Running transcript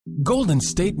Golden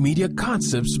State Media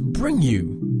Concepts bring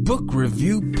you Book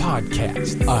Review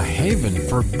Podcast, a haven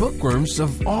for bookworms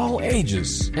of all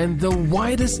ages and the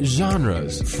widest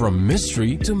genres, from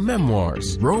mystery to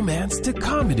memoirs, romance to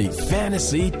comedy,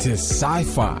 fantasy to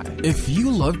sci-fi. If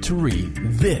you love to read,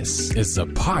 this is a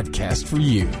podcast for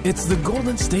you. It's the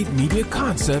Golden State Media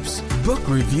Concepts Book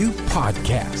Review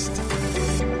Podcast.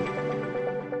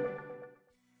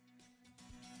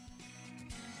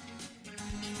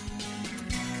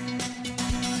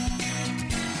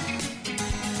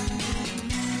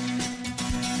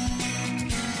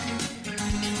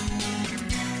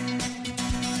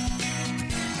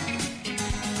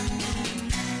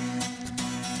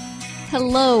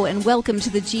 Hello and welcome to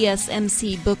the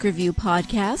GSMC Book Review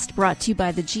Podcast, brought to you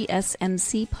by the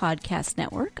GSMC Podcast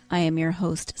Network. I am your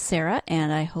host, Sarah,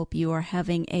 and I hope you are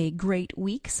having a great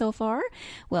week so far.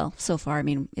 Well, so far, I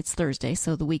mean, it's Thursday,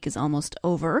 so the week is almost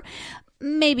over.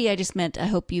 Maybe I just meant I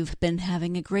hope you've been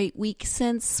having a great week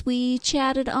since we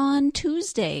chatted on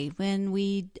Tuesday when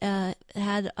we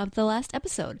had the last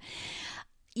episode.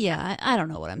 Yeah, I don't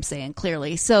know what I'm saying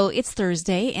clearly. So it's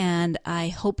Thursday, and I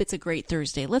hope it's a great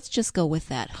Thursday. Let's just go with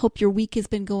that. Hope your week has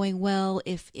been going well.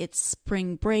 If it's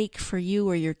spring break for you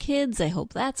or your kids, I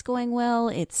hope that's going well.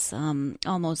 It's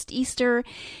almost Easter,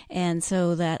 and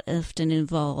so that often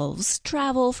involves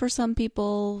travel for some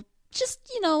people. Just,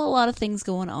 a lot of things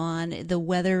going on. The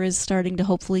weather is starting to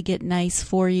hopefully get nice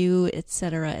for you,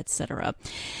 etc., etc.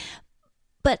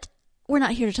 But we're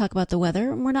not here to talk about the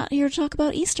weather. We're not here to talk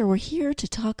about Easter. We're here to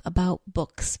talk about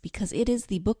books because it is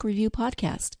the Book Review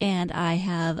Podcast. And I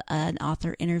have an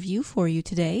author interview for you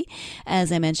today.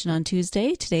 As I mentioned on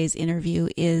Tuesday, today's interview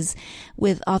is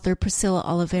with author Priscilla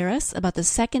Oliveras about the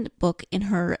second book in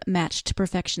her Match to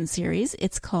Perfection series.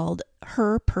 It's called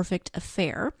Her Perfect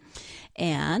Affair.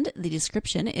 And the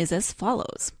description is as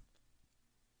follows.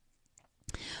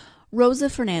 Rosa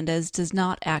Fernandez does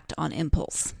not act on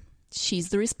impulse. She's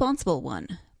the responsible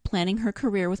one, planning her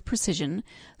career with precision,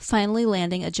 finally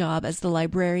landing a job as the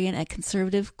librarian at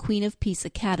conservative Queen of Peace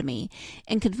Academy,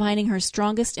 and confining her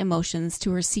strongest emotions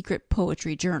to her secret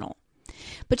poetry journal.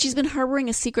 But she's been harboring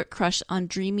a secret crush on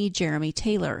dreamy Jeremy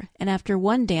Taylor, and after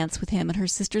one dance with him at her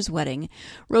sister's wedding,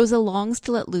 Rosa longs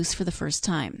to let loose for the first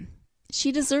time.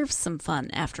 She deserves some fun,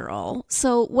 after all,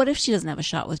 so what if she doesn't have a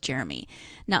shot with Jeremy?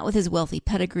 Not with his wealthy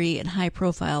pedigree and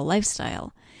high-profile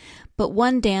lifestyle. But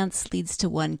one dance leads to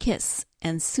one kiss,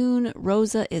 and soon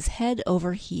Rosa is head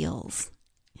over heels.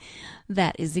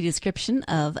 That is the description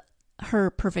of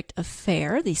Her Perfect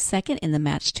Affair, the second in the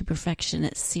Match to Perfection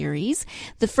series.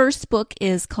 The first book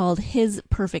is called His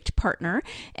Perfect Partner,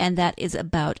 and that is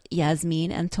about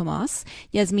Yasmin and Tomas.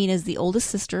 Yasmin is the oldest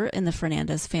sister in the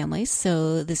Fernandez family,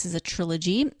 so this is a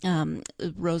trilogy.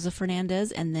 Rosa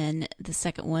Fernandez, and then the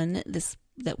second one, this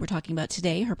that we're talking about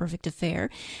today, Her Perfect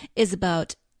Affair, is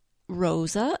about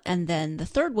Rosa, and then the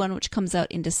third one, which comes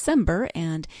out in December,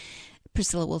 and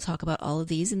Priscilla will talk about all of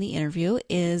these in the interview,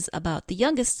 is about the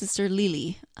youngest sister,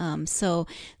 Lily. So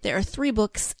there are three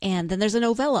books, and then there's a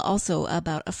novella also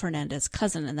about a Fernandez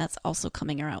cousin, and that's also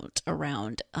coming out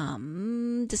around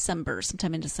December,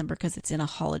 sometime in December, because it's in a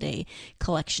holiday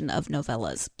collection of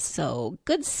novellas. So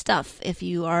good stuff. If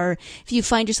you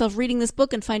find yourself reading this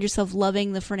book and find yourself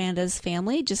loving the Fernandez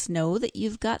family, just know that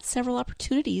you've got several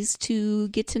opportunities to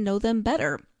get to know them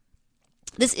better.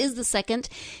 This is the second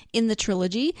in the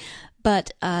trilogy,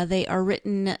 but they are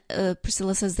written,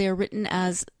 Priscilla says they are written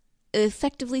as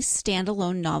effectively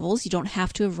standalone novels. You don't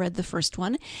have to have read the first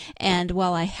one. And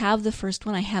while I have the first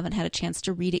one, I haven't had a chance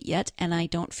to read it yet. And I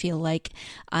don't feel like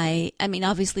I mean,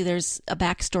 obviously there's a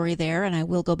backstory there and I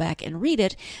will go back and read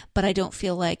it, but I don't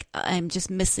feel like I'm just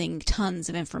missing tons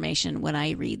of information when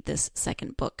I read this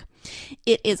second book.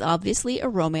 It is obviously a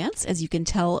romance, as you can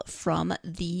tell from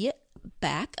the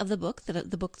back of the book,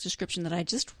 the book description that I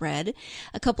just read.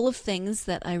 A couple of things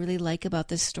that I really like about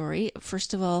this story.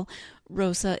 First of all,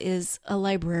 Rosa is a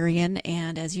librarian,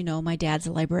 and as you know, my dad's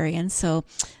a librarian, so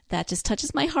that just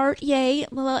touches my heart. Yay.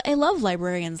 Well, I love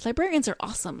librarians. Librarians are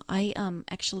awesome. I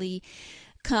actually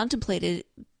contemplated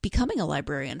becoming a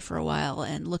librarian for a while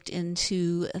and looked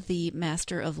into the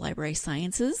Master of Library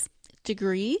Sciences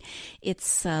degree.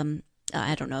 It's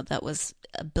I don't know if that was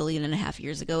 1.5 billion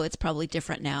years ago. It's probably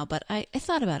different now, but I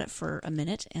thought about it for a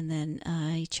minute and then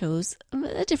I chose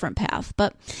a different path.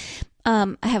 But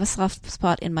I have a soft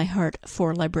spot in my heart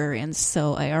for librarians,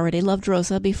 so I already loved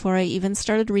Rosa before I even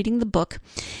started reading the book.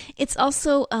 It's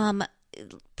also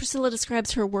Priscilla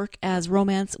describes her work as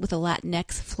romance with a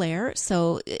Latinx flair.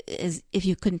 So, if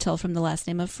you couldn't tell from the last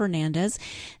name of Fernandez,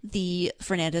 the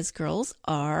Fernandez girls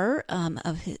are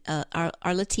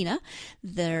Latina.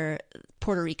 They're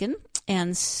Puerto Rican,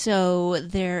 And so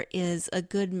there is a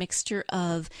good mixture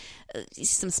of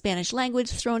some Spanish language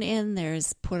thrown in.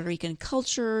 There's Puerto Rican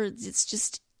culture.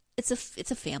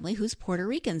 It's a family who's Puerto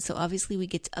Rican. So obviously we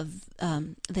get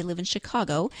they live in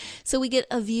Chicago. So we get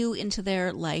a view into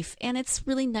their life. And it's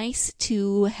really nice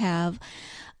to have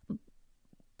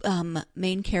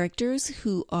main characters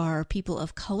who are people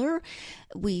of color.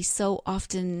 We so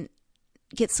often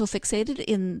get so fixated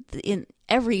in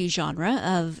every genre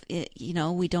of,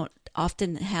 we don't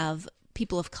often have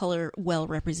people of color well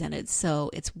represented. So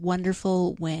it's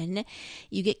wonderful when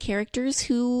you get characters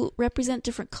who represent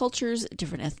different cultures,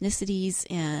 different ethnicities,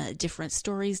 different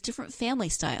stories, different family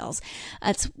styles.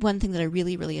 That's one thing that I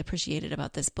really, really appreciated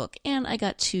about this book. And I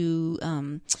got to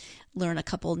learn a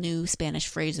couple new Spanish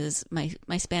phrases.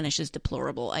 My Spanish is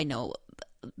deplorable. I know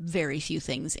very few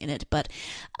things in it, but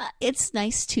it's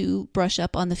nice to brush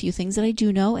up on the few things that I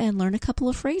do know and learn a couple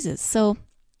of phrases. So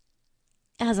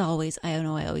as always, I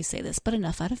know I always say this, but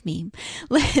enough out of me.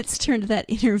 Let's turn to that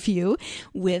interview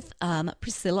with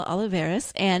Priscilla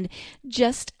Oliveras. And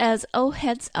just as,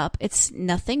 heads up, it's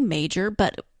nothing major,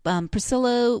 but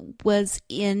Priscilla was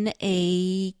in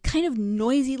a kind of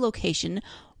noisy location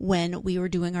when we were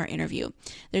doing our interview.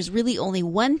 There's really only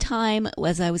one time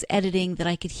as I was editing that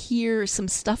I could hear some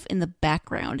stuff in the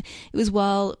background. It was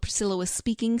while Priscilla was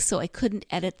speaking, so I couldn't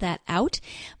edit that out,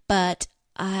 but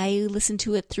I listened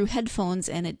to it through headphones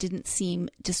and it didn't seem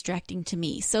distracting to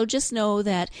me. So just know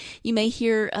that you may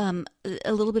hear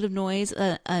a little bit of noise,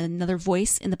 another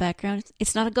voice in the background.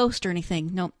 It's not a ghost or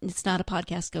anything. No, it's not a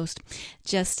podcast ghost.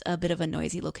 Just a bit of a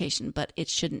noisy location, but it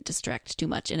shouldn't distract too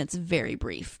much, and it's very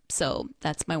brief. So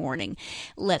that's my warning.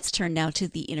 Let's turn now to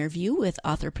the interview with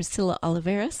author Priscilla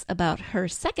Oliveras about her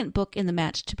second book in the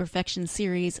Match to Perfection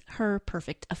series, Her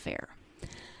Perfect Affair.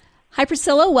 Hi,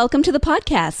 Priscilla. Welcome to the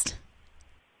podcast.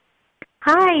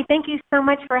 Hi, thank you so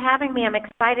much for having me. I'm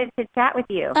excited to chat with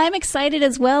you. I'm excited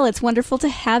as well. It's wonderful to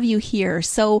have you here.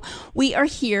 So we are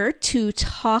here to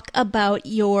talk about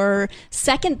your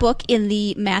second book in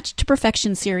the Match to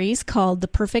Perfection series called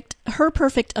Her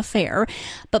Perfect Affair.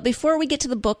 But before we get to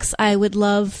the books, I would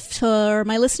love for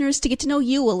my listeners to get to know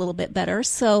you a little bit better.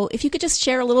 So if you could just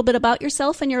share a little bit about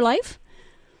yourself and your life.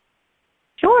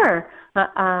 Sure.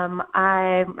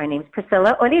 My name's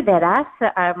Priscilla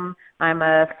Oliveras. I'm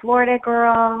a Florida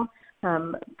girl,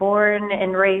 born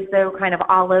and raised, though, kind of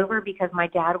all over because my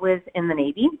dad was in the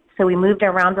Navy. So we moved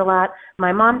around a lot.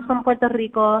 My mom's from Puerto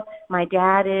Rico. My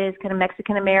dad is kind of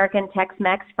Mexican-American,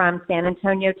 Tex-Mex from San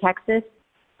Antonio, Texas.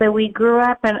 So we grew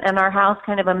up in our house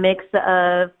kind of a mix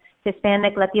of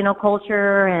Hispanic, Latino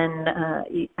culture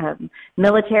and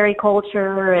military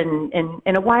culture and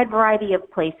in a wide variety of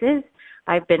places.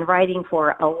 I've been writing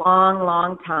for a long,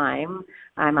 long time.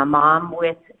 I'm a mom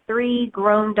with 3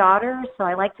 grown daughters, so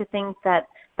I like to think that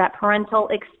parental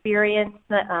experience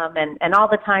and all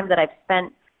the time that I've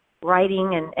spent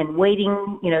writing and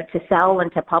waiting, to sell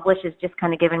and to publish has just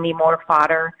kind of given me more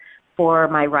fodder for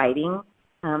my writing.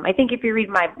 I think if you read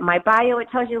my bio, it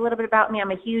tells you a little bit about me.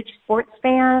 I'm a huge sports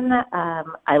fan.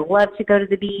 I love to go to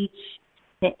the beach.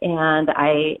 And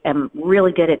I am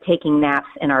really good at taking naps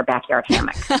in our backyard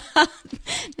hammock.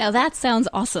 Now that sounds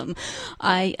awesome.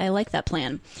 I like that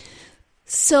plan.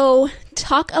 So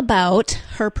talk about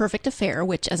Her Perfect Affair,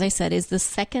 which, as I said, is the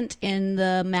second in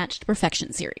the Match to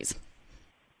Perfection series.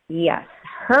 Yes.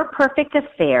 Her Perfect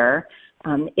Affair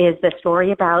is the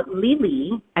story about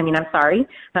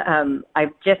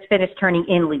I've just finished turning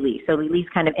in Lily, so Lily's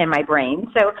kind of in my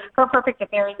brain. So Her Perfect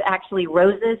Affair is actually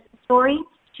Rosa's story.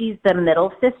 She's the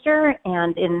middle sister,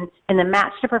 and in the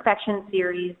Match to Perfection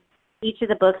series, each of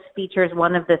the books features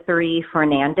one of the 3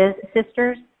 Fernandez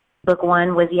sisters. Book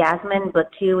 1 was Yasmin, book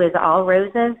 2 is all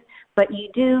Rosas, but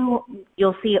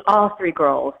you'll see all 3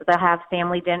 girls. They'll have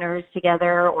family dinners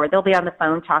together, or they'll be on the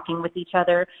phone talking with each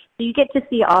other. So you get to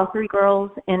see all 3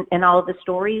 girls in all of the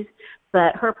stories,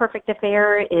 but Her Perfect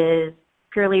Affair is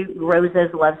purely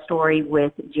Rosa's love story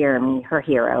with Jeremy, her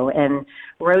hero. And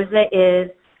Rosa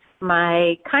is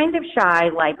my kind of shy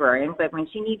librarian, but when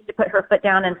she needs to put her foot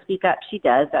down and speak up, she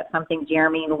does. That's something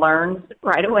Jeremy learns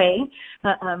right away.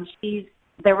 She's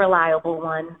the reliable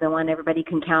one, the one everybody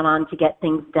can count on to get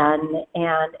things done.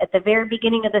 And at the very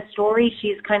beginning of the story,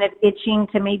 she's kind of itching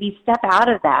to maybe step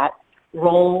out of that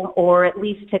role, or at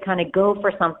least to kind of go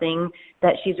for something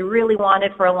that she's really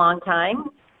wanted for a long time.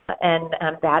 And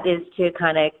that is to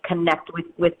kind of connect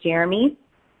with Jeremy.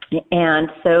 And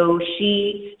so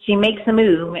she makes a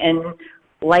move, and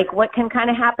like what can kind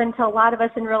of happen to a lot of us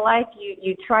in real life,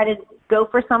 you try to go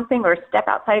for something or step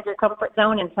outside of your comfort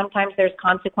zone, and sometimes there's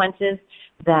consequences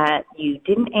that you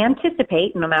didn't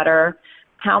anticipate, no matter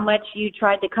how much you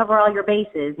tried to cover all your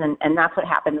bases, and that's what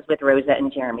happens with Rosa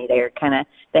and Jeremy.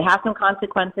 They have some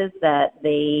consequences that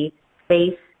they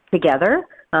face together.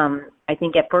 I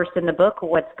think at first in the book,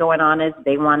 what's going on is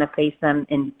they want to face them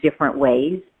in different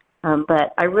ways.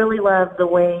 But I really love the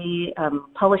way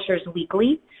Publishers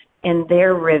Weekly, in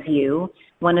their review,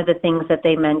 one of the things that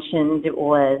they mentioned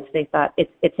was they thought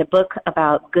it's a book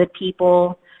about good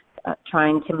people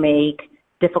trying to make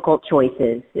difficult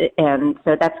choices. And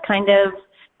so that's kind of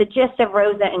the gist of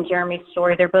Rosa and Jeremy's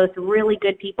story. They're both really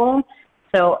good people.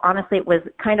 So honestly, it was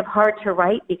kind of hard to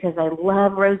write because I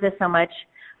love Rosa so much.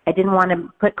 I didn't want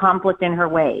to put conflict in her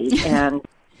way. And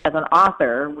as an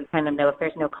author, we kind of know if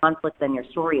there's no conflict, then your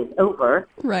story is over.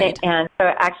 Right. And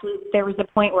so actually there was a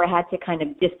point where I had to kind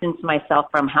of distance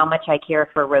myself from how much I care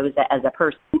for Rosa as a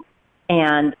person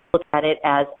and look at it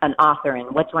as an author and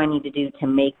what do I need to do to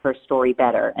make her story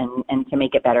better and to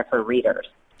make it better for readers.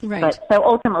 Right. But so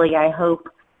ultimately, I hope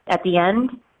at the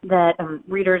end that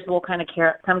readers will kind of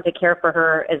come to care for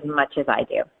her as much as I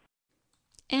do.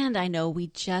 And I know we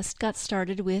just got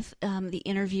started with the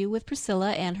interview with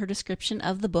Priscilla and her description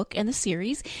of the book and the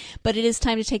series, but it is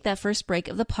time to take that first break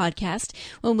of the podcast.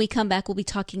 When we come back, we'll be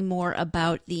talking more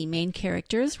about the main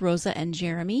characters, Rosa and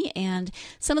Jeremy, and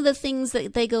some of the things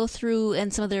that they go through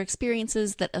and some of their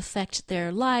experiences that affect their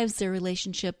lives, their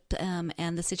relationship,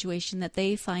 and the situation that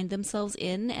they find themselves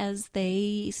in as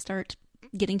they start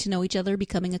getting to know each other,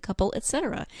 becoming a couple,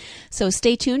 etc. So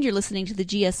stay tuned. You're listening to the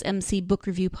GSMC Book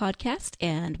Review Podcast,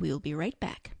 and we'll be right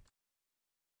back.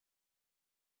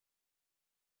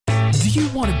 Do you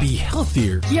want to be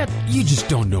healthier, yet you just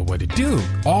don't know what to do?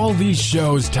 All these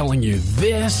shows telling you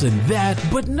this and that,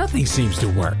 but nothing seems to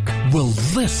work. Well,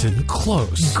 listen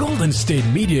close. Golden State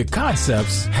Media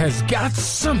Concepts has got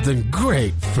something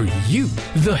great for you.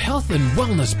 The Health and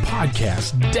Wellness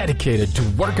Podcast dedicated to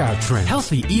workout trends,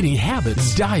 healthy eating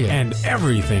habits, diet, and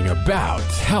everything about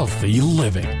healthy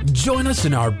living. Join us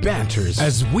in our banters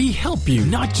as we help you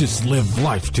not just live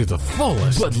life to the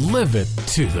fullest, but live it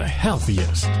to the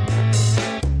healthiest.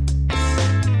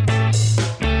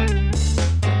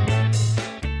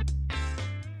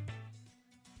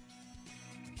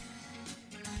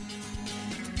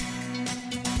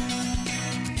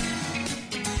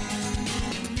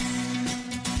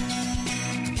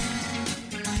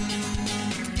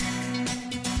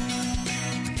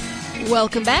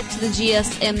 Welcome back to the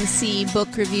GSMC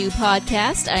Book Review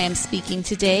Podcast. I am speaking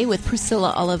today with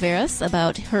Priscilla Oliveras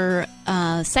about her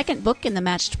second book in the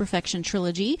Match to Perfection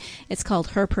trilogy. It's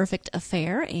called Her Perfect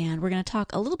Affair, and we're going to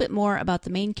talk a little bit more about the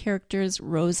main characters,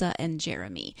 Rosa and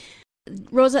Jeremy.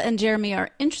 Rosa and Jeremy are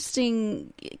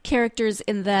interesting characters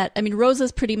in that, I mean,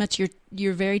 Rosa's pretty much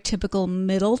your very typical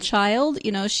middle child.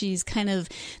 You know, she's kind of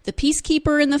the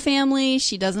peacekeeper in the family.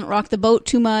 She doesn't rock the boat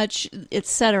too much,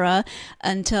 etc.,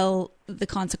 until the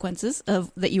consequences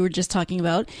of that you were just talking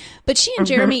about. But she and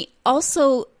Jeremy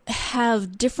also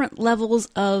have different levels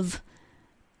of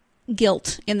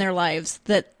guilt in their lives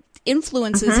that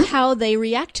influences how they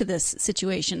react to this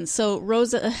situation. So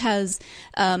Rosa has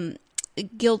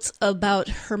guilt about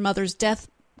her mother's death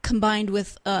combined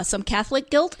with some Catholic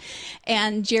guilt,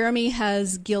 and Jeremy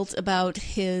has guilt about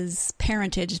his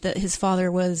parentage, that his father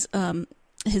was,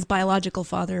 his biological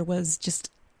father was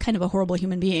just kind of a horrible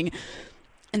human being.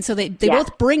 And so they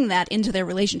both bring that into their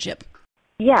relationship.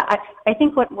 Yeah, I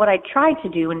think what I try to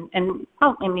do,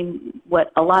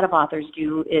 what a lot of authors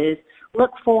do is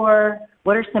look for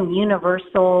what are some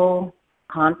universal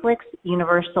conflicts,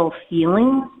 universal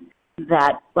feelings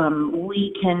that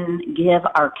we can give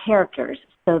our characters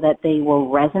so that they will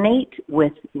resonate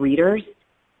with readers.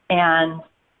 And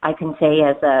I can say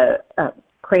as a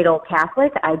cradle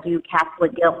Catholic, I do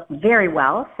Catholic guilt very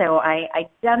well, so I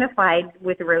identified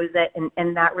with Rosa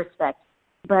in that respect.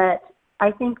 But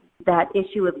I think that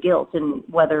issue of guilt, and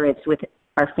whether it's with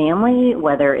our family,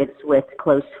 whether it's with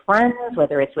close friends,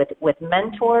 whether it's with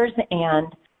mentors, and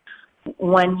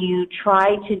when you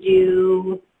try to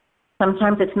do,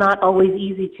 sometimes it's not always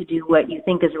easy to do what you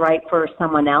think is right for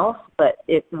someone else, but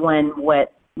when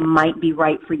what might be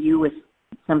right for you is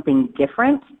something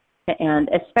different. And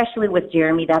especially with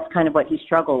Jeremy, that's kind of what he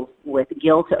struggles with,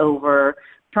 guilt over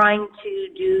trying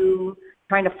to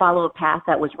follow a path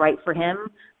that was right for him,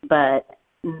 but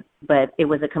it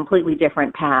was a completely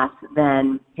different path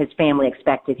than his family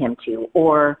expected him to,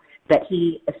 or that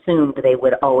he assumed they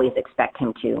would always expect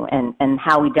him to, and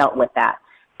how he dealt with that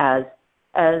as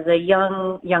a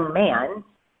young man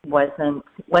wasn't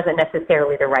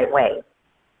necessarily the right way.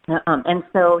 And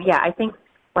so, yeah, I think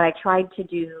what I tried to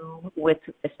do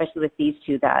especially with these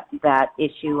two, that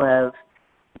issue of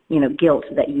guilt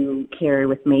that you carry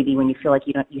with maybe when you feel like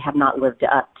you have not lived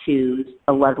up to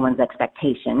a loved one's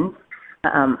expectations.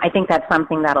 I think that's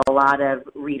something that a lot of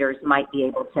readers might be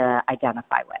able to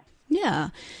identify with. Yeah,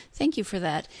 thank you for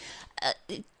that.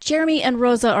 Jeremy and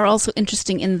Rosa are also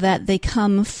interesting in that they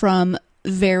come from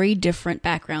very different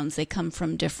backgrounds. They come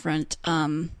from different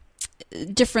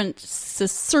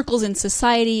circles in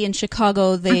society. In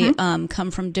Chicago, they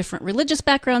come from different religious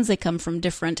backgrounds. They come from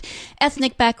different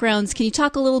ethnic backgrounds. Can you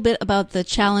talk a little bit about the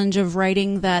challenge of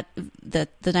writing the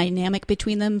dynamic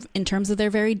between them in terms of their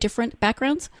very different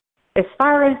backgrounds? As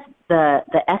far as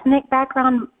the ethnic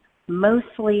background,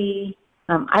 mostly,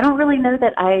 I don't really know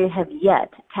that I have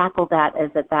yet tackled that as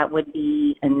that would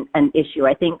be an issue.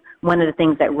 I think one of the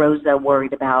things that Rosa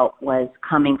worried about was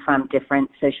coming from different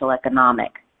socioeconomic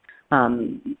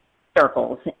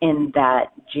circles, in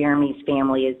that Jeremy's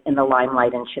family is in the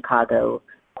limelight in Chicago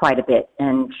quite a bit,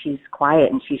 and she's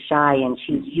quiet and she's shy, and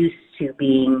she's used to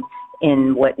being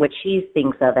in what she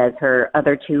thinks of as her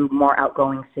other two more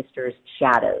outgoing sisters'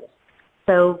 shadows.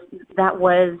 So that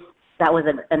was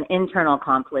an internal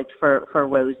conflict for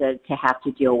Rosa to have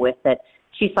to deal with, that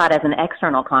she saw it as an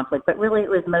external conflict, but really it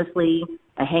was mostly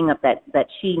a hang-up that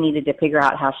she needed to figure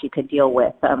out how she could deal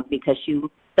with, because she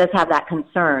does have that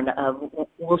concern of,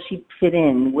 will she fit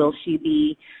in? Will she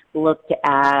be looked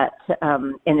at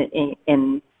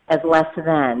in as less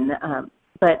than?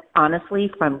 But honestly,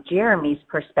 from Jeremy's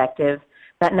perspective,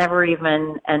 that never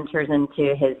even enters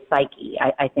into his psyche.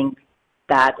 I think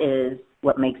that is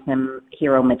what makes him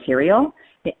hero material,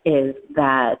 is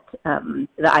that the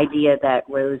idea that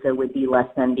Rosa would be less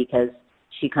than because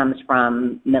she comes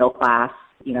from middle class,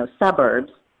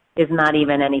 suburbs, is not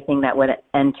even anything that would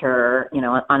enter,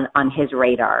 on his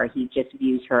radar. He just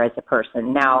views her as a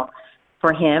person. Now,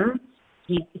 for him,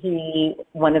 he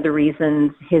one of the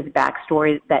reasons, his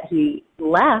backstory, that he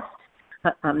left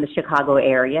the Chicago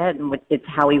area, and it's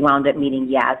how he wound up meeting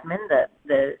Yasmin,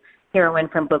 the heroine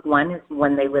from book one, is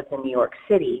when they lived in New York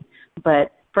City.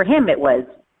 But for him, it was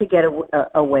to get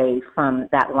away from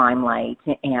that limelight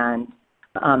and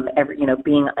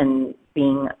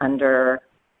being under.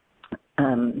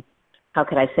 How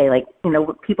could I say,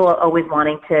 people are always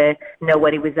wanting to know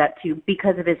what he was up to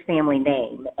because of his family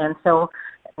name. And so,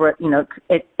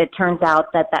 it turns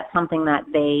out that that's something that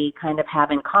they kind of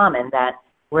have in common, that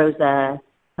Rosa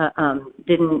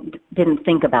didn't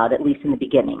think about, at least in the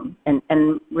beginning.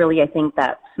 And really, I think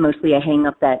that's mostly a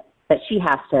hang-up that she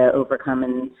has to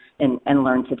overcome and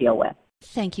learn to deal with.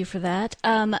 Thank you for that.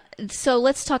 So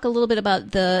let's talk a little bit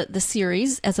about the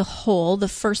series as a whole. The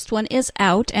first one is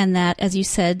out, and that, as you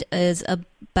said, is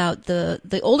about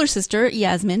the older sister,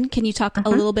 Yasmin. Can you talk a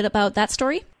little bit about that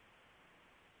story?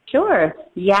 Sure.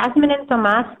 Yasmin and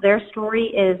Tomas, their story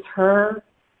is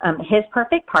his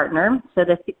perfect partner. So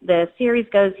the series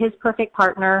goes his perfect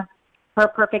partner, her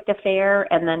perfect affair,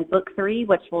 and then book 3,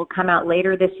 which will come out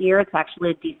later this year, it's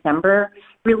actually a December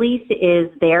release, is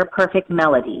their perfect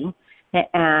melody.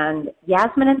 And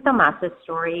Yasmin and Tomas's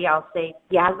story, I'll say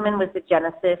Yasmin was the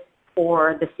genesis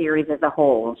for the series as a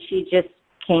whole. She just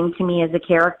came to me as a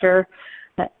character,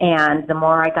 and the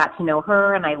more I got to know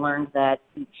her, and I learned that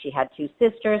she had 2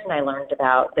 sisters, and I learned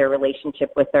about their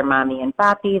relationship with their mommy and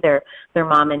papi, their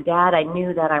mom and dad, I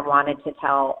knew that I wanted to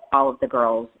tell all of the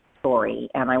girls' story,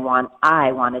 and I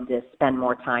wanted to spend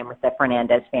more time with the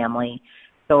Fernandez family.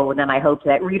 So then I hoped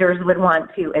that readers would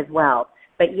want to as well.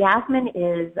 But Yasmin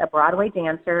is a Broadway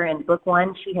dancer. In book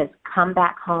 1, she has come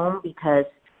back home because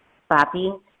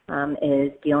papi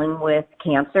is dealing with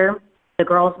cancer. The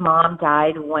girl's mom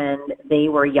died when they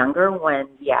were younger, when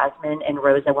Yasmin and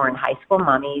Rosa were in high school.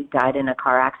 Mommy died in a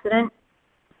car accident.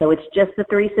 So it's just the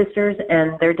 3 sisters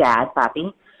and their dad,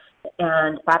 papi.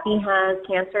 And papi has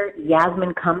cancer.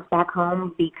 Yasmin comes back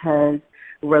home because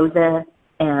Rosa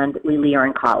and Lily are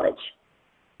in college.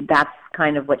 That's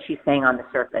kind of what she's saying on the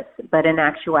surface. But in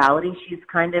actuality, she's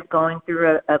kind of going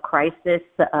through a crisis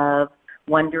of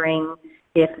wondering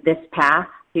if this path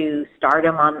to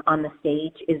stardom on the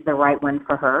stage is the right one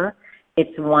for her.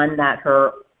 It's one that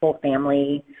her whole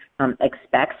family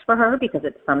expects for her, because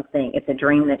it's a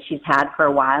dream that she's had for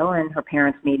a while, and her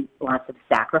parents made lots of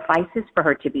sacrifices for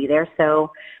her to be there.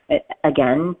 So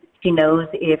again, she knows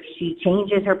if she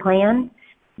changes her plan,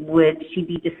 would she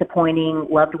be disappointing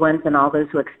loved ones and all those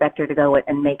who expect her to go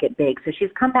and make it big? So she's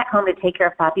come back home to take care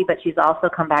of papi, but she's also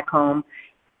come back home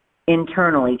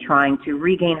internally trying to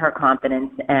regain her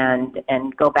confidence and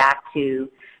go back to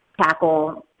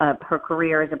tackle her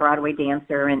career as a Broadway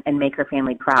dancer and make her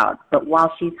family proud. But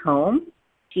while she's home,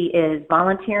 she is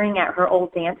volunteering at her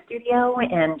old dance studio,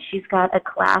 and she's got a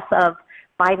class of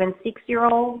 5 and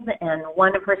 6-year-olds, and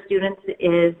one of her students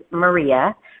is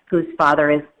Maria, whose father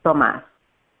is Tomas,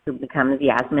 who becomes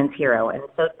Yasmin's hero. And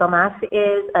so Tomas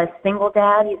is a single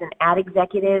dad. He's an ad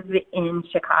executive in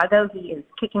Chicago. He is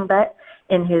kicking butt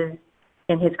in his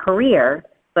career,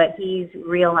 but he's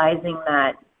realizing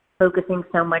that focusing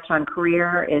so much on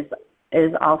career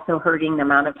is also hurting the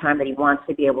amount of time that he wants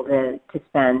to be able to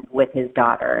spend with his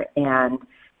daughter. And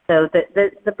so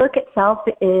the book itself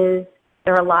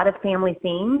there are a lot of family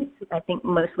themes, I think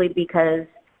mostly because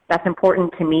that's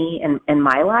important to me in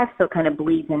my life, so it kind of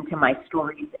bleeds into my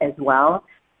stories as well.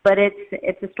 But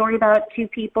it's a story about two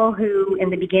people who,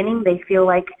 in the beginning, they feel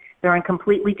like they're on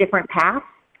completely different paths,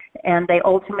 and they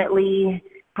ultimately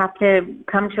have to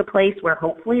come to a place where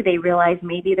hopefully they realize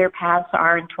maybe their paths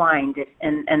are entwined,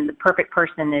 and the perfect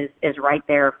person is right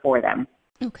there for them.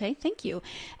 Okay, thank you.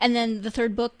 And then the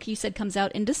third book you said comes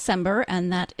out in December,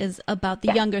 and that is about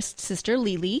the youngest sister,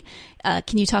 Lily.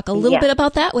 Can you talk a little bit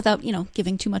about that without,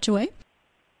 giving too much away?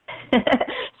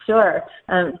 Sure.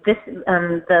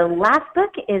 The last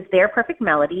book is Their Perfect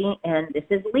Melody, and this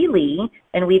is Lily.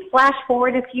 And we flash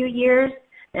forward a few years,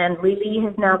 and Lily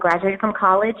has now graduated from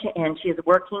college, and she is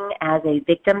working as a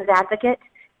victims advocate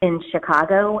in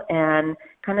Chicago. And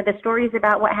kind of the story is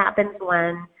about what happens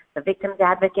when the victims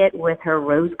advocate, with her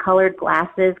rose-colored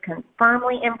glasses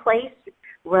firmly in place,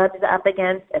 rubs up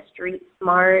against a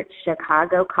street-smart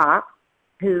Chicago cop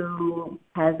who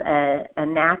has a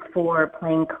knack for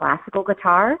playing classical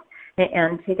guitar.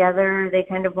 And together they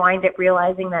kind of wind up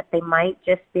realizing that they might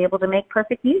just be able to make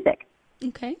perfect music.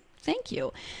 Okay, thank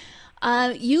you.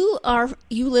 You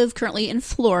live currently in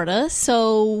Florida,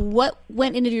 so what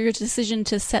went into your decision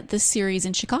to set this series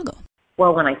in Chicago?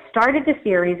 Well, when I started the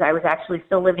series, I was actually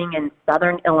still living in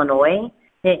southern Illinois,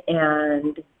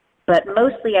 but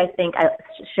mostly I think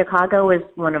Chicago is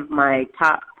one of my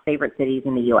top favorite cities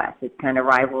in the U.S. It's kind of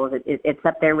rivals. It's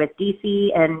up there with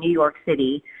D.C. and New York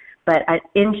City, but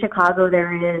in Chicago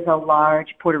there is a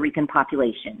large Puerto Rican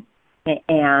population,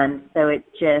 and so I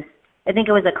think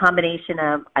it was a combination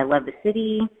of I love the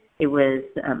city. It was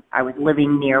I was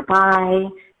living nearby,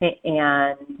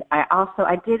 and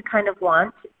I did kind of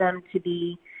want them to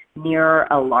be near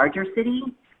a larger city,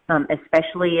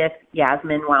 especially if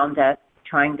Yasmin wound up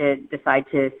trying to decide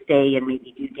to stay and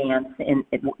maybe do dance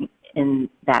in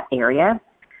that area.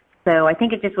 So I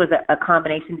think it just was a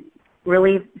combination,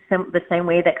 really the same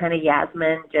way that kind of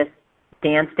Yasmin just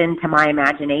danced into my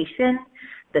imagination.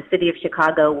 The city of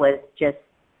Chicago was just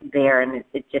there, and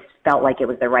it just felt like it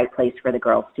was the right place for the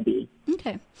girls to be.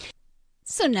 Okay.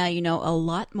 So now you know a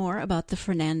lot more about the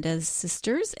Fernandez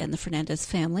sisters and the Fernandez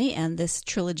family and this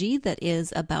trilogy that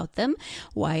is about them,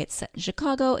 why it's set in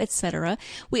Chicago, etc.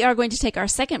 We are going to take our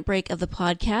second break of the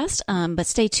podcast, but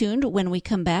stay tuned. When we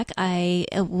come back, I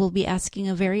will be asking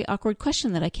a very awkward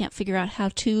question that I can't figure out how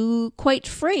to quite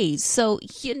phrase. So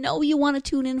you want to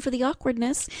tune in for the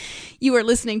awkwardness. You are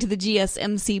listening to the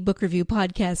GSMC Book Review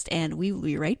Podcast, and we will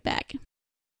be right back.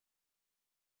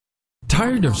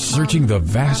 Tired of searching the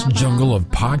vast jungle of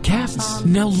podcasts?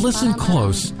 Now listen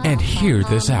close and hear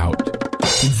this out.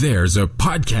 There's a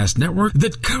podcast network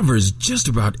that covers just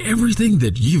about everything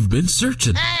that you've been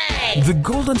searching. Hey! The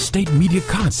Golden State Media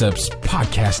Concepts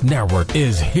Podcast Network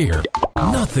is here.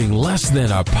 Nothing less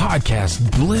than a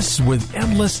podcast bliss with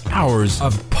endless hours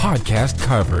of podcast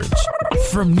coverage.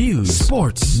 From news,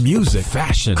 sports, music,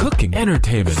 fashion, cooking,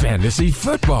 entertainment, fantasy,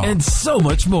 football, and so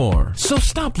much more. So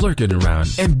stop lurking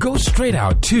around and go straight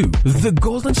out to the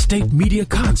Golden State Media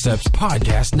Concepts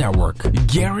Podcast Network.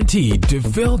 Guaranteed to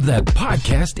fill that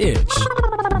podcast itch.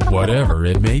 Whatever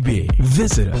it may be.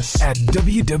 Visit us at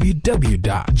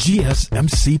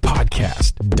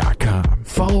www.gsmcpodcast.com.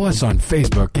 Follow us on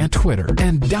Facebook and Twitter,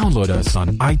 and download us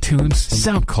on iTunes,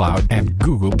 SoundCloud, and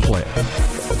Google Play.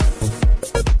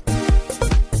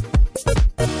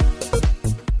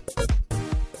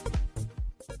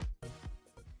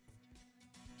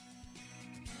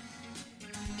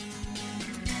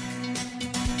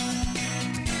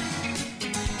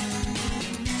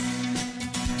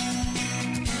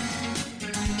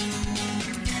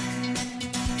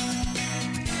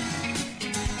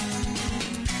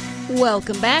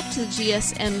 Welcome back to the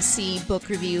GSMC Book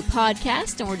Review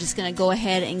Podcast, and we're just going to go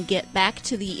ahead and get back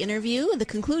to the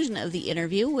conclusion of the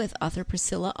interview with author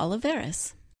Priscilla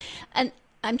Oliveras. And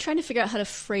I'm trying to figure out how to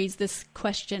phrase this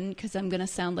question because I'm going to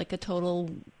sound like a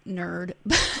total nerd.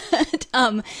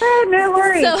 But no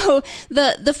worries. So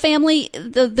the family,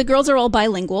 the girls are all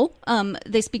bilingual.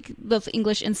 They speak both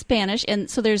English and Spanish, and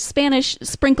so there's Spanish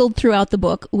sprinkled throughout the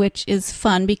book, which is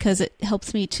fun because it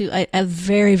helps me I have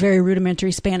very, very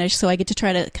rudimentary Spanish, so I get to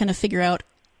try to kind of figure out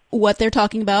what they're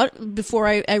talking about before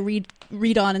I read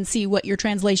read on and see what your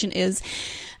translation is.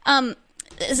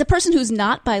 As a person who's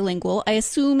not bilingual, I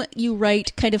assume you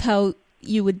write kind of how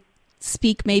you would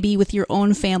speak maybe with your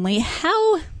own family.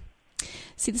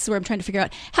 See, this is where I'm trying to figure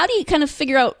out. How do you kind of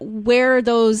figure out where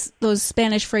those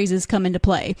Spanish phrases come into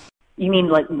play? You mean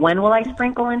like when will I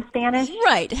sprinkle in Spanish?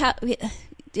 Right.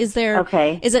 Is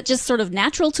it just sort of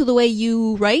natural to the way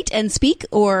you write and speak,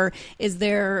 or is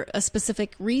there a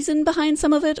specific reason behind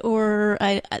some of it? Or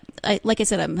I like I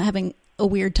said, I'm having a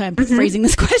weird time phrasing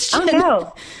this question.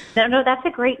 Oh no, that's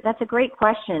a great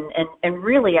question, and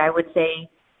really, I would say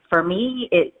for me,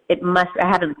 it must. I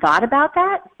haven't thought about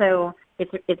that, so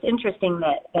it's interesting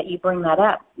that you bring that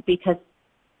up, because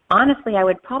honestly, I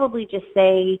would probably just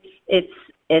say it's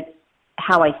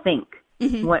how I think.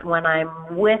 Mm-hmm. When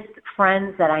I'm with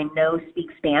friends that I know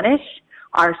speak Spanish,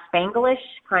 our Spanglish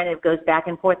kind of goes back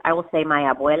and forth. I will say my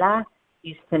abuela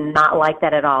used to not like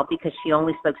that at all because she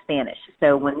only spoke Spanish.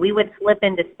 So when we would slip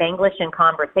into Spanglish in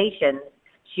conversations,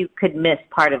 she could miss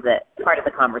part of the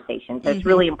conversation. So it's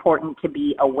really important to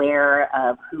be aware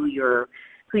of who you're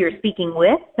speaking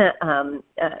with, so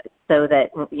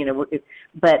that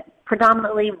but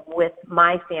predominantly with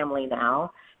my family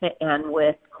now, and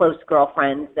with close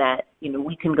girlfriends that,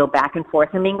 we can go back and forth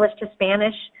from English to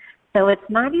Spanish. So it's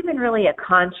not even really a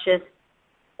conscious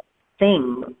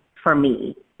thing for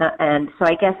me. And so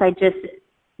I guess I just,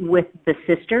 with the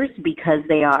sisters, because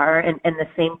they are, and the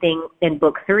same thing in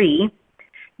book 3,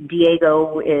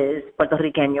 Diego is Puerto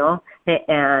Riqueño,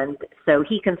 and so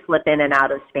he can slip in and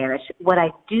out of Spanish. What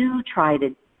I do try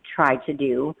to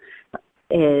do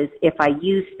is, if I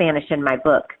use Spanish in my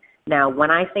book, now, when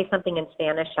I say something in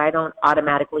Spanish, I don't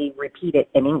automatically repeat it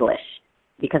in English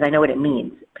because I know what it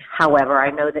means. However, I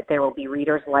know that there will be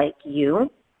readers like you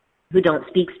who don't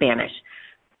speak Spanish.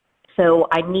 So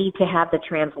I need to have the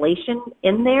translation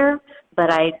in there,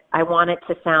 but I want it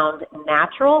to sound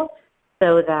natural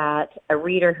so that a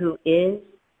reader who is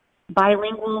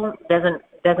bilingual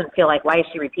doesn't feel like, why is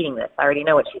she repeating this? I already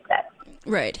know what she said.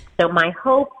 Right. So my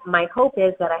hope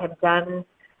is that I have done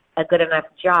a good enough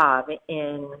job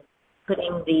in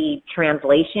putting the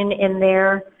translation in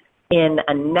there in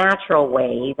a natural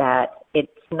way that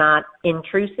it's not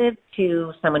intrusive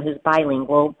to someone who's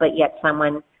bilingual, but yet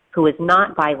someone who is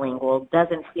not bilingual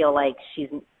doesn't feel like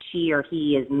she or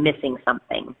he is missing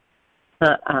something.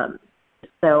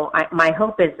 So my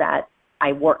hope is that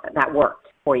that worked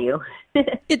for you.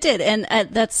 It did, and I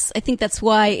think that's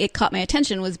why it caught my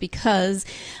attention, was because,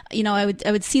 I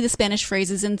would see the Spanish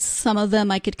phrases, and some of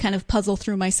them I could kind of puzzle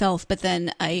through myself, but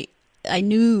then I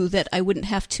knew that I wouldn't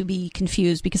have to be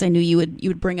confused because I knew you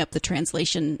would bring up the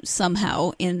translation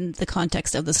somehow in the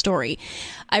context of the story.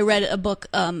 I read a book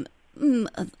a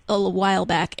while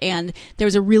back, and there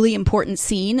was a really important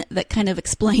scene that kind of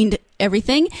explained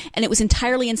everything, and it was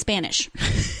entirely in Spanish.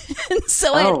 And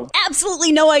so I had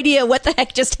absolutely no idea what the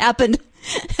heck just happened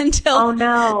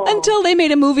until they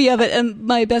made a movie of it. And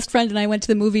my best friend and I went to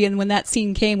the movie, and when that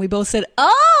scene came, we both said,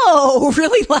 "Oh,"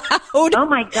 really loud. Oh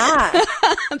my God.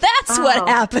 That's what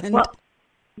happened. Well,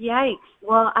 yikes.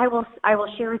 Well, I will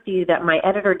share with you that my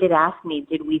editor did ask me,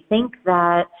 did we think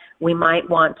that we might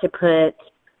want to put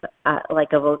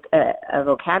like a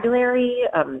vocabulary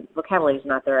is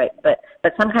not the right, but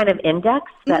some kind of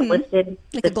index that listed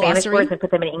like the Spanish words and put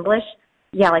them in English.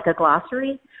 Yeah, like a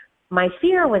glossary. My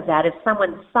fear was that if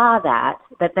someone saw that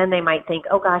then they might think,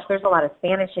 oh gosh, there's a lot of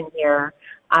Spanish in here.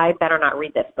 I better not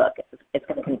read this book. It's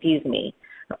going to confuse me.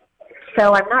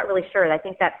 So I'm not really sure. I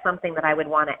think that's something that I would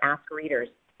want to ask readers.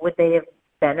 Would they have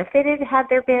benefited had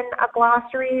there been a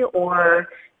glossary, or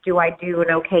do I do an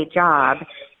okay job?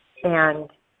 And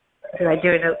do I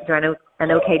do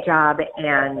an okay job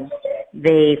and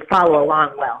they follow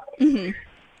along well? Mm-hmm.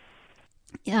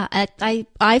 Yeah,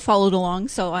 I followed along,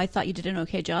 so I thought you did an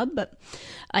okay job, but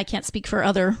I can't speak for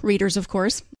other readers, of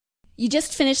course. You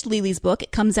just finished Lily's book.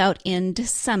 It comes out in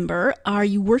December. Are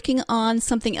you working on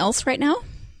something else right now?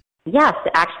 Yes,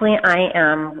 actually, I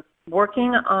am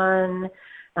working on,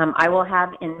 I will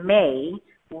have in May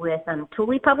with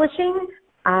Thule Publishing.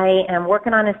 I am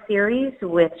working on a series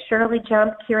with Shirley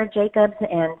Jump, Kira Jacobs,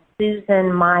 and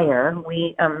Susan Meyer.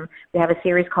 We have a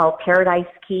series called Paradise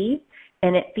Key,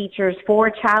 and it features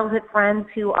 4 childhood friends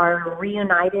who are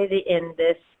reunited in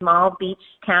this small beach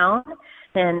town,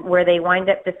 and where they wind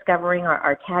up discovering,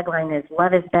 our tagline is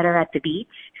 "Love is better at the beach."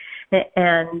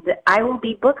 And I will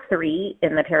be book 3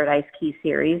 in the Paradise Key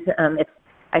series. It's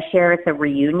a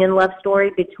reunion love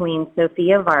story between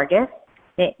Sofia Vargas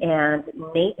and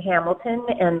Nate Hamilton,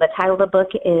 and the title of the book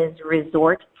is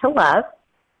Resort to Love.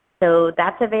 So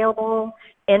that's available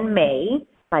in May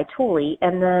by Thule.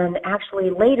 And then actually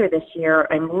later this year,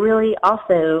 I'm really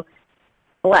also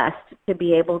blessed to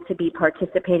be able to be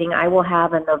participating. I will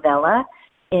have a novella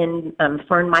in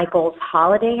Fern Michaels'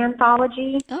 holiday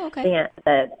anthology. Oh, okay.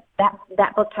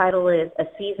 That book title is A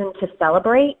Season to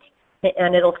Celebrate,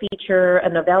 and it'll feature a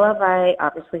novella by,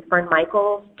 obviously, Fern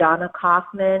Michaels, Donna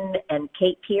Kaufman, and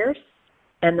Kate Pierce.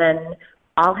 And then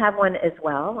I'll have one as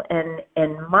well. And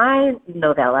in my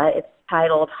novella, it's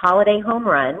titled Holiday Home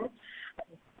Run.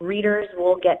 Readers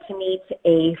will get to meet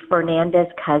a Fernandez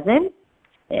cousin,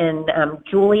 and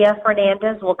Julia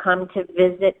Fernandez will come to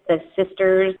visit the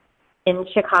sisters in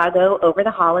Chicago over the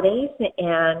holidays.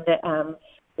 And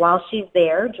while she's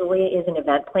there, Julia is an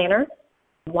event planner.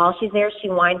 While she's there, she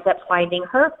winds up finding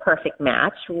her perfect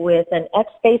match with an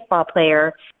ex-baseball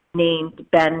player named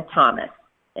Ben Thomas.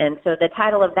 And so the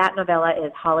title of that novella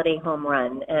is Holiday Home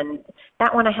Run. And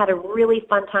that one I had a really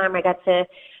fun time.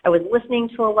 I was listening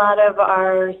to a lot of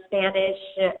our Spanish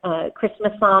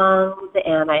Christmas songs,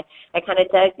 and I kind of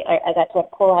I got to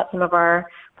pull out some of our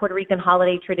Puerto Rican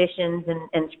holiday traditions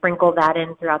and sprinkle that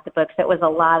in throughout the book. So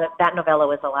that novella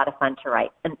was a lot of fun to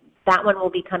write. And that one will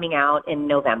be coming out in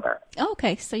November. Oh,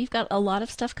 okay. So you've got a lot of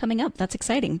stuff coming up. That's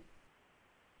exciting.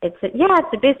 It's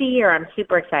a busy year. I'm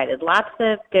super excited. Lots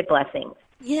of good blessings.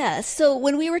 Yeah, so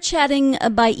when we were chatting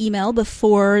by email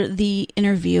before the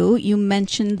interview, you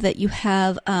mentioned that you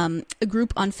have a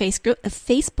group on Facebook,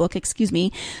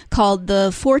 called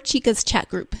the Four Chicas Chat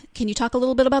Group. Can you talk a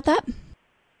little bit about that?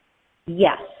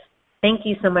 Yes. Thank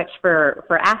you so much for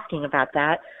asking about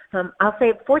that. I'll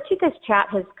say Four Chicas Chat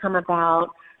has come about.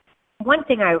 One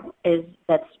thing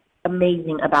that's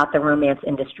amazing about the romance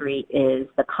industry is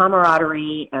the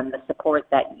camaraderie and the support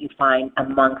that you find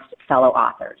amongst fellow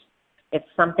authors. It's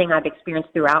something I've experienced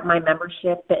throughout my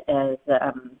membership. I've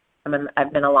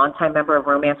been a longtime member of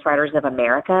Romance Writers of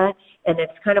America, and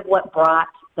it's kind of what brought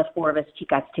the four of us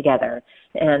chicas together.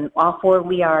 And all four,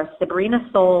 we are Sabrina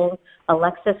Sol,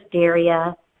 Alexis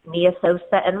Daria, Mia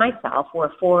Sosa, and myself.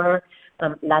 We're four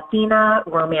Latina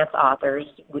romance authors,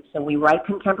 so we write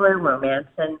contemporary romance,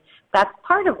 and that's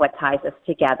part of what ties us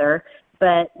together.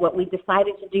 But what we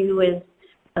decided to do is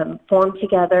form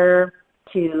together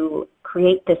to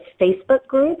create this Facebook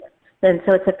group. And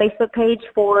so it's a Facebook page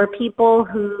for people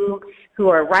who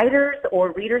are writers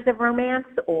or readers of romance,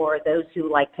 or those who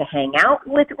like to hang out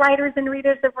with writers and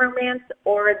readers of romance,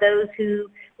 or those who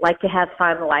like to have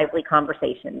fun, lively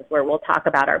conversations where we'll talk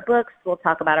about our books, we'll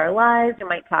talk about our lives, we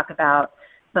might talk about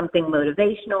something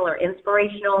motivational or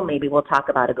inspirational. Maybe we'll talk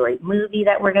about a great movie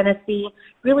that we're going to see.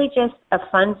 Really just a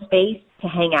fun space to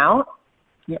hang out.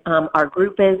 Our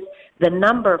group is the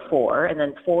number 4, and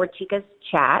then Four Chicas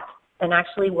Chat. And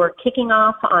actually, we're kicking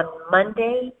off on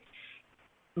Monday,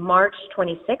 March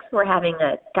 26th. We're having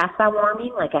a casa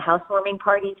warming, like a housewarming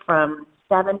party from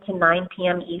 7 to 9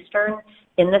 p.m. Eastern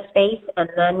in the space. And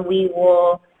then we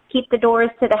will keep the doors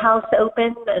to the house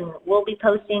open, and we'll be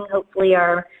posting. Hopefully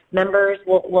our members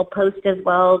will post as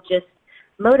well, just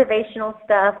motivational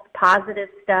stuff, positive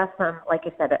stuff, like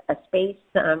I said, a space.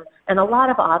 And a lot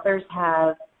of authors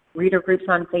have reader groups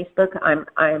on Facebook.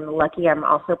 I'm lucky. I'm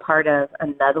also part of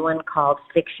another one called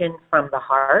Fiction from the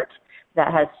Heart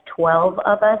that has 12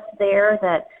 of us there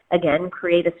that, again,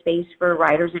 create a space for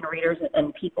writers and readers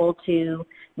and people to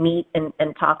meet and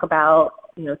talk about,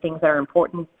 things that are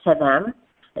important to them.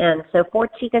 And so Four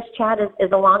Chicas Chat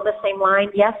is along the same line.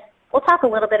 Yes, we'll talk a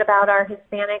little bit about our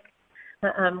Hispanic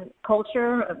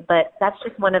culture, but that's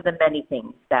just one of the many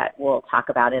things that we'll talk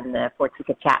about in the Four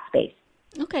Chicas Chat space.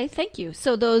 Okay, thank you.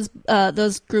 So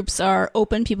those groups are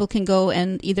open. People can go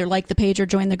and either like the page or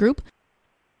join the group?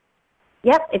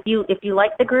 Yep. If you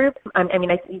like the group,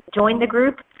 join the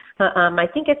group. I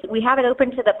think we have it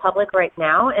open to the public right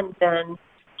now, and then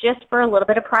just for a little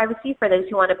bit of privacy for those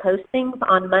who want to post things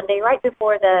on Monday, right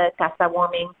before the casa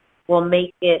warming, we'll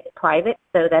make it private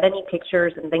so that any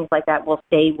pictures and things like that will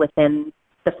stay within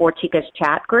the Four Chicas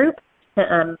Chat group.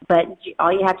 But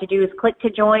all you have to do is click to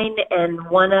join, and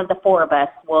one of the four of us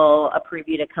will approve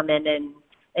you to come in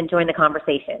and join the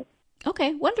conversation.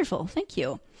 Okay, wonderful. Thank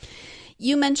you.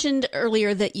 You mentioned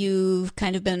earlier that you've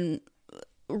kind of been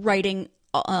writing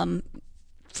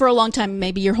for a long time,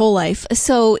 maybe your whole life.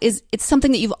 So it's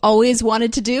something that you've always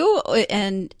wanted to do?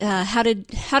 And how did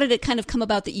it kind of come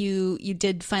about that you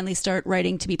did finally start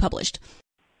writing to be published?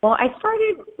 Well, I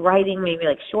started writing maybe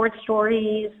like short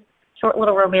stories, short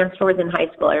little romance stories in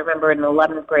high school. I remember in the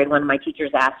 11th grade, one of my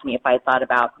teachers asked me if I thought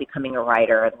about becoming a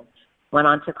writer, and went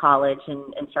on to college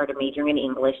and started majoring in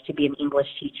English to be an English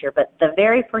teacher. But the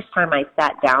very first time I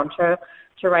sat down to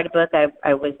write a book,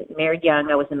 I was married young.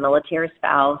 I was a military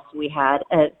spouse. We had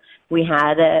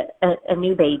a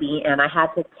new baby, and I had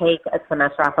to take a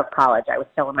semester off of college. I was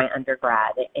still in my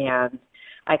undergrad, and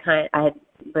I had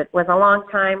but was a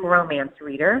long-time romance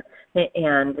reader.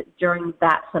 And during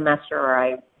that semester,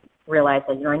 I realized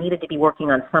that, I needed to be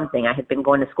working on something. I had been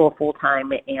going to school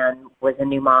full-time and was a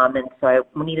new mom, and so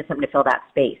I needed something to fill that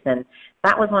space. And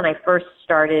that was when I first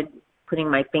started putting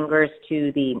my fingers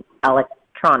to the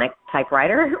electronic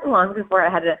typewriter, long before I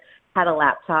had a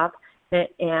laptop.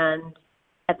 And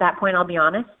at that point, I'll be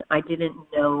honest, I didn't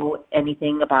know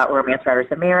anything about Romance Writers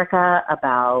America,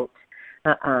 about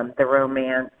the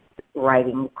romance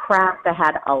writing craft. I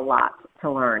had a lot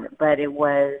to learn, but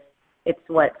it's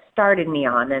what started me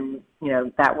on. And,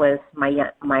 that was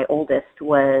my oldest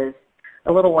was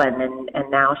a little one,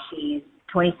 and now she's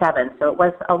 27. So it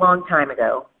was a long time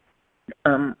ago.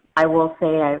 I will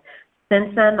say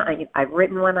since then, I've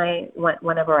written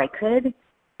whenever I could,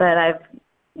 but I've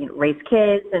raised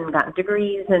kids and gotten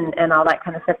degrees and all that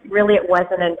kind of stuff. Really, it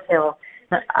wasn't until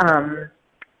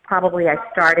probably I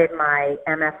started my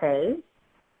MFA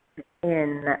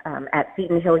at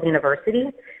Seton Hill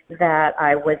University that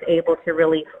I was able to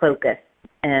really focus,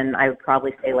 and I would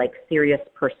probably say serious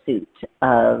pursuit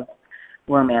of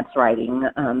romance writing.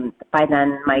 By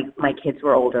then, my kids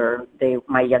were older.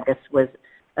 My youngest was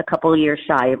a couple of years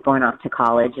shy of going off to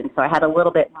college, and so I had a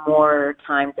little bit more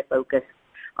time to focus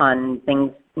on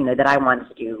things that I wanted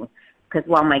to do. Because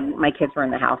while my kids were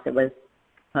in the house, it was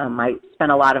I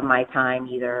spent a lot of my time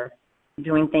either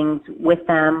doing things with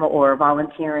them or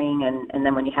volunteering, and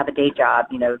then when you have a day job,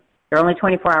 there are only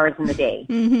 24 hours in the day.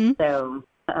 Mm-hmm. So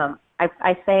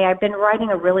I say I've been writing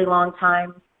a really long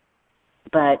time,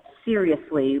 but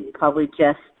seriously, probably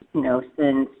just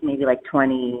since maybe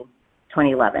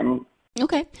 2011.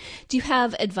 Okay. Do you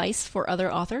have advice for other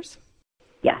authors?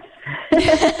 Yes.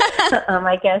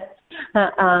 I guess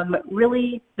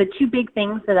really the two big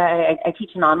things that I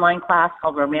teach an online class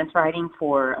called Romance Writing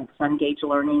for Sungage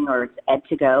Learning, or it's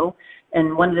Ed2Go.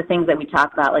 And one of the things that we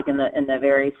talk about in the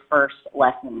very first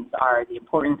lessons are the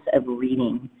importance of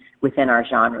reading within our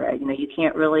genre. You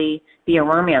can't really be a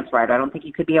romance writer. I don't think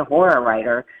you could be a horror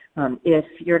writer if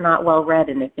you're not well read,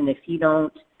 and if you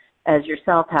don't, as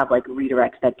yourself, have reader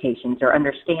expectations or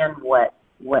understand what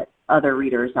other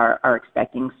readers are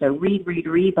expecting. So read,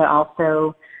 but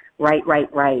also write.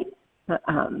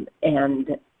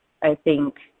 And I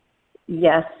think,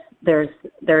 yes, there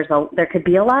could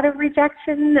be a lot of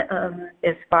rejection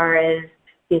as far as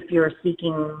if you're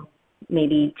seeking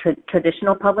maybe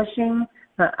traditional publishing.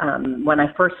 When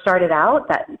I first started out,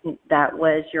 that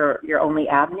was your only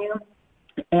avenue.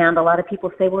 And a lot of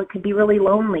people say, well, it could be really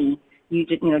lonely,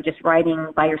 just writing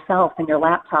by yourself in your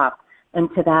laptop. And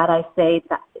to that, I say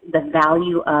that the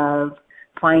value of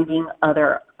finding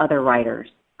other writers,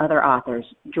 other authors,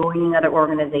 joining other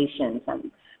organizations.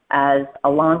 And as a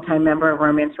longtime member of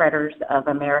Romance Writers of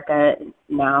America,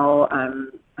 now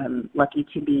I'm lucky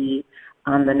to be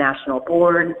on the national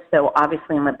board. So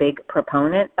obviously I'm a big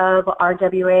proponent of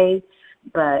RWA,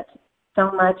 but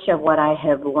so much of what I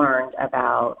have learned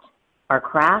about our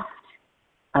craft,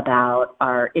 about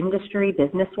our industry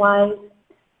business-wise,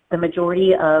 the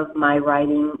majority of my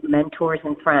writing mentors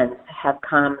and friends have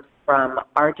come from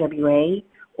RWA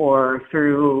or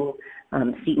through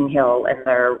Seton Hill and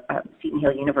their Seton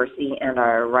Hill University and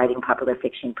our writing popular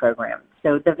fiction program.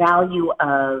 So the value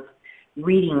of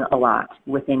reading a lot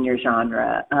within your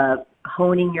genre, of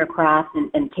honing your craft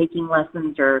and taking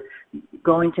lessons or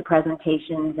going to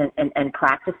presentations and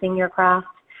practicing your craft,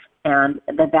 and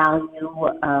the value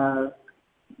of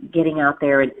getting out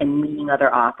there and meeting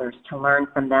other authors to learn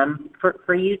from them,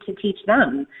 for you to teach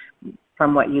them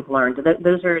from what you've learned.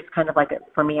 Those are kind of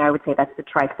for me, I would say that's the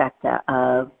trifecta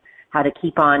of how to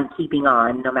keep on keeping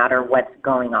on no matter what's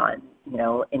going on,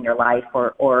 in your life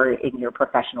or in your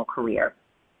professional career.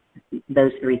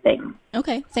 Those three things.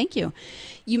 Okay, thank you.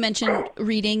 You mentioned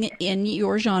reading in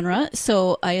your genre,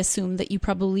 so I assume that you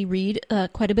probably read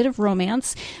quite a bit of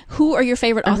romance. Who are your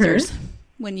favorite authors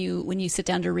when you sit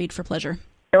down to read for pleasure?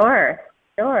 Sure.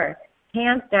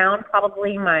 Hands down,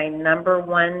 probably my number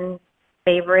one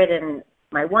favorite, and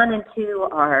my 1 and 2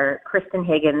 are Kristen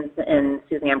Higgins and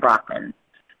Suzanne Brockman.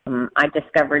 I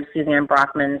discovered Suzanne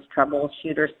Brockman's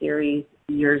Troubleshooter series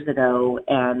years ago,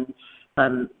 and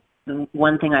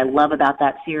one thing I love about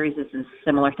that series is a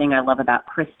similar thing I love about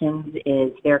Kristen's,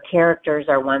 is their characters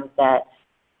are ones that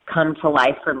come to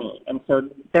life for me. And so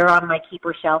they're on my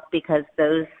keeper shelf because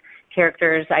those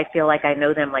characters, I feel like I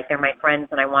know them like they're my friends,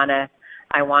 and I want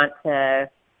to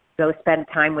go spend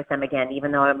time with them again,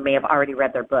 even though I may have already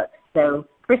read their books. So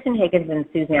Kristen Higgins and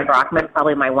Suzanne Brockman,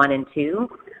 probably my 1 and 2.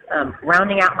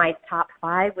 Rounding out my top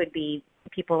 5 would be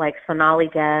people like Sonali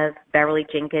Dev, Beverly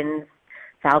Jenkins,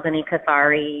 Saldini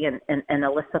Cathari, and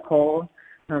Alyssa Cole.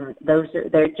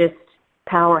 They're just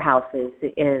powerhouses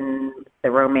in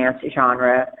the romance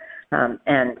genre,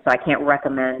 and so I can't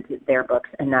recommend their books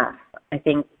enough. I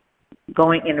think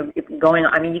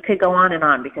I mean, you could go on and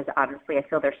on, because honestly, I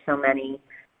feel there's so many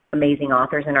amazing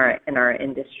authors in our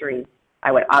industry.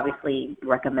 I would obviously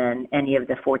recommend any of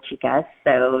the four chicas,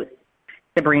 so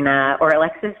Sabrina or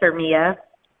Alexis or Mia,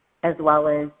 as well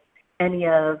as any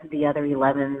of the other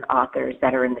 11 authors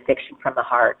that are in the Fiction from the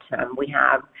Heart. We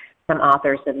have some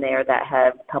authors in there that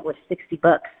have published 60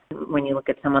 books. When you look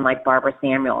at someone like Barbara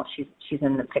Samuel, she's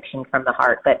in the Fiction from the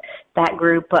Heart. But that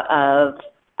group of,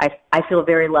 I feel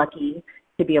very lucky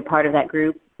to be a part of that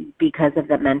group because of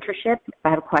the mentorship. If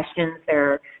I have questions,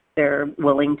 they're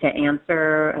willing to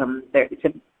answer. It's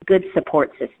a good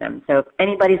support system. So if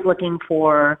anybody's looking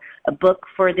for a book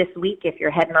for this week, if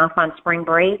you're heading off on spring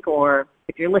break, or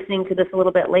if you're listening to this a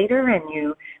little bit later and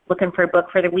you're looking for a book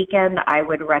for the weekend, I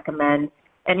would recommend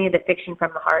any of the Fiction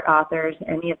from the Heart authors,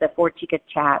 any of the Four Chicas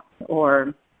chats,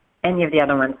 or any of the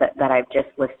other ones that I've just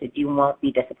listed. You won't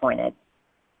be disappointed.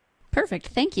 Perfect.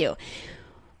 Thank you.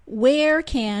 Where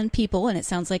can people, and it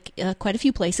sounds like quite a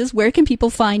few places, where can people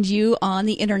find you on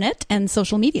the internet and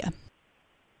social media?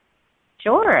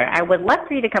 Sure. I would love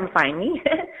for you to come find me.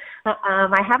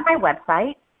 I have my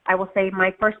website. I will say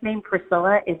my first name,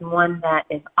 Priscilla, is one that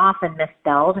is often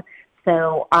misspelled.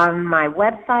 So on my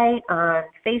website, on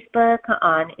Facebook,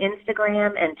 on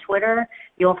Instagram, and Twitter,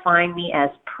 you'll find me as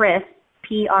Pris,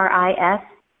 P-R-I-S,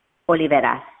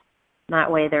 Oliveras. That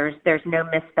way there's no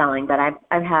misspelling. But I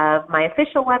have my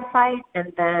official website,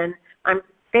 and then I'm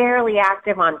fairly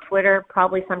active on Twitter,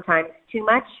 probably sometimes too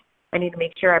much. I need to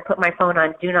make sure I put my phone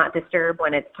on Do Not Disturb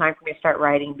when it's time for me to start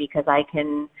writing, because I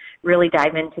can really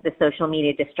dive into the social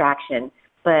media distraction.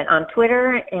 But on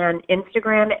Twitter and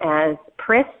Instagram as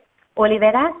Pris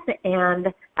Oliveras, and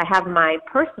I have my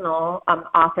personal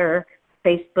author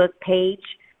Facebook page,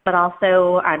 but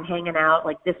also I'm hanging out.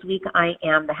 Like this week, I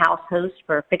am the house host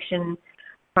for Fiction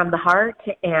from the Heart,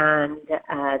 and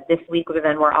this week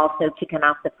then we're also kicking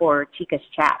off the Four Chicas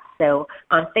chat. So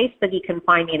on Facebook, you can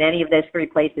find me in any of those three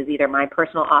places, either my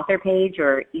personal author page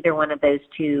or either one of those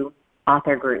two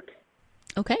author groups.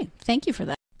 Okay, thank you for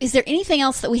that. Is there anything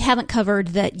else that we haven't covered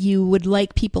that you would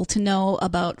like people to know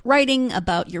about writing,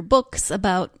 about your books,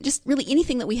 about just really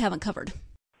anything that we haven't covered?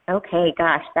 Okay,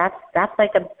 gosh, that's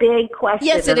like a big question.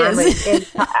 Yes, it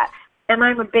is. And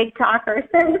I'm a big talker,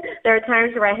 so there are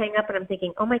times where I hang up and I'm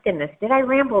thinking, oh my goodness, did I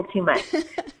ramble too much?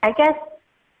 I guess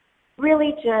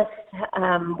really just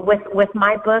with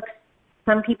my books,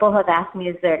 some people have asked me,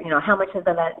 is there, how much of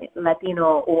the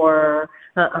Latino or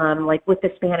like with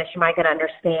the Spanish am I going to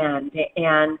understand?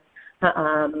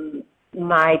 And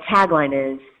my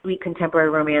tagline is sweet contemporary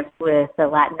romance with a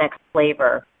Latinx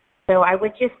flavor. So I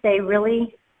would just say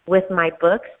really with my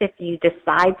books, if you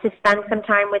decide to spend some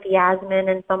time with Yasmin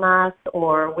and Tomas,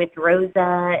 or with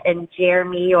Rosa and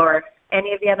Jeremy, or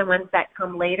any of the other ones that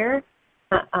come later,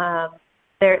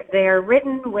 they're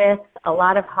written with a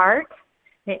lot of heart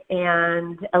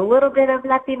and a little bit of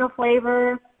Latino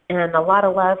flavor and a lot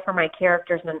of love for my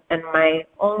characters. And my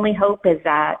only hope is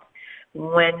that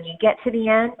when you get to the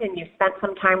end and you've spent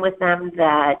some time with them,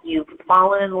 that you've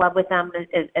fallen in love with them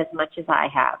as much as I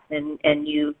have, and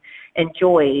you've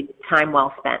enjoyed time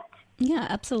well spent. Yeah,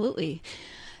 absolutely.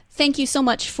 Thank you so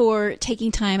much for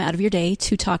taking time out of your day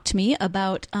to talk to me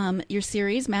about your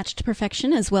series, Matched to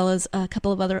Perfection, as well as a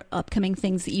couple of other upcoming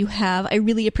things that you have. I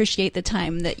really appreciate the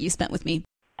time that you spent with me.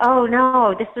 Oh,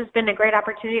 no, this has been a great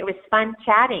opportunity. It was fun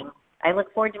chatting. I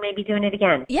look forward to maybe doing it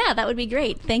again. Yeah, that would be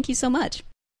great. Thank you so much.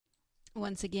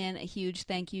 Once again, a huge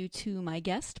thank you to my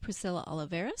guest, Priscilla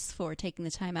Oliveras, for taking the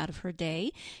time out of her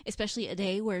day, especially a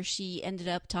day where she ended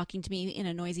up talking to me in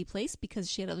a noisy place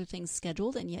because she had other things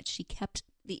scheduled, and yet she kept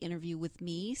the interview with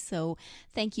me. So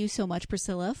thank you so much,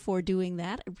 Priscilla, for doing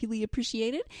that. I really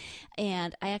appreciate it.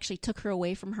 And I actually took her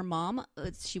away from her mom.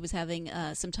 She was having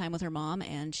some time with her mom,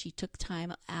 and she took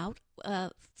time out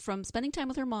from spending time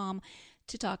with her mom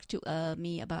to talk to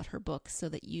me about her book, so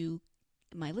that you,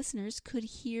 my listeners, could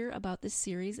hear about this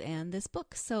series and this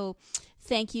book. So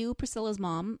thank you, Priscilla's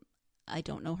mom. I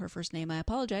don't know her first name. I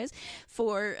apologize,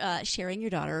 for sharing your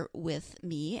daughter with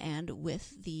me and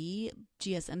with the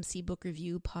GSMC Book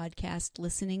Review podcast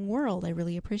listening world. I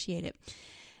really appreciate it.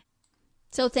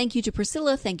 So thank you to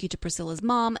Priscilla. Thank you to Priscilla's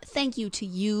mom. Thank you to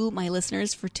you, my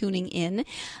listeners, for tuning in.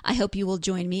 I hope you will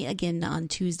join me again on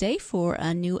Tuesday for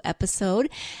a new episode.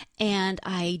 And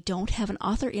I don't have an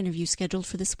author interview scheduled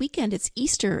for this weekend. It's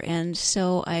Easter. And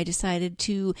so I decided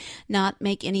to not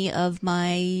make any of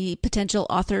my potential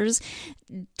authors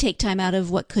take time out of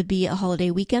what could be a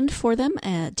holiday weekend for them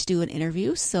to do an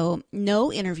interview. So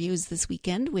no interviews this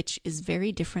weekend, which is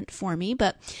very different for me.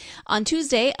 But on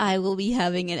Tuesday, I will be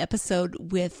having an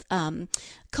episode with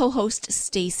co-host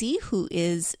Stacy, who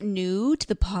is new to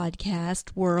the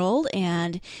podcast world,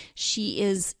 and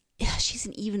she's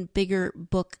an even bigger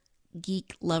book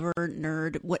geek, lover,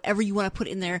 nerd, whatever you want to put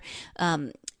in there.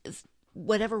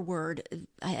 Whatever word,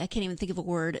 I can't even think of a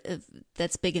word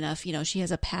that's big enough. You know, she has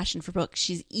a passion for books.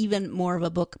 She's even more of a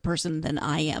book person than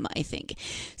I am, I think.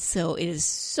 So it is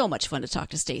so much fun to talk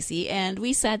to Stacy. And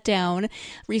we sat down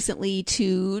recently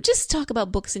to just talk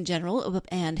about books in general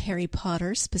and Harry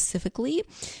Potter specifically.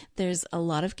 There's a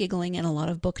lot of giggling and a lot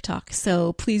of book talk.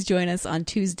 So please join us on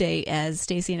Tuesday as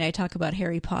Stacy and I talk about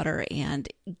Harry Potter and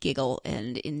giggle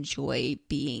and enjoy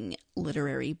being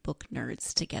literary book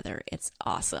nerds together. It's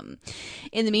awesome.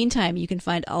 In the meantime, you can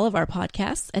find all of our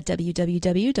podcasts at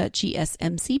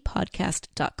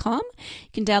www.gsmcpodcast.com. You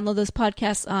can download those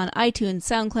podcasts on iTunes,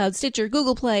 SoundCloud, Stitcher,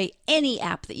 Google Play, any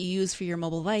app that you use for your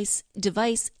mobile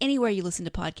device, anywhere you listen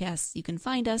to podcasts, you can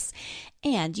find us,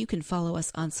 and you can follow us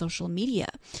on social media.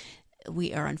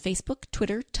 We are on Facebook,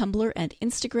 Twitter, Tumblr, and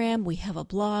Instagram. We have a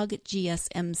blog,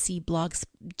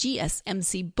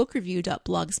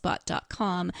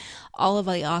 gsmcbookreview.blogspot.com. All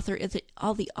the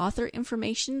author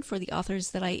information for the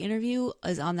authors that I interview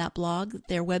is on that blog,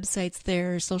 their websites,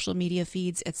 their social media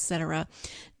feeds, etc.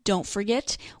 Don't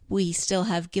forget, we still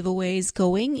have giveaways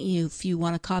going. If you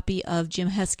want a copy of Jim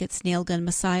Heskett's Nail Gun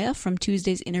Messiah from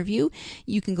Tuesday's interview,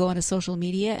 you can go onto social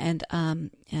media and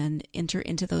enter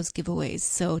into those giveaways.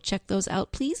 So check those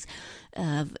out, please.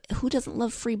 Who doesn't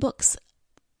love free books?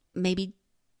 Maybe,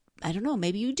 I don't know.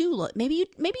 Maybe you do. Maybe you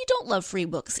don't love free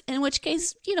books. In which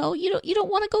case, you don't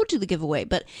want to go to the giveaway.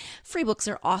 But free books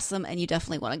are awesome, and you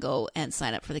definitely want to go and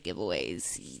sign up for the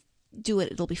giveaways. Do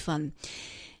it. It'll be fun.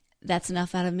 That's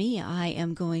enough out of me. I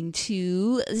am going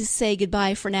to say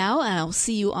goodbye for now, and I'll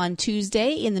see you on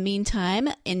Tuesday. In the meantime,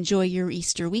 enjoy your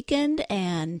Easter weekend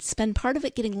and spend part of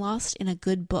it getting lost in a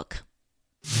good book.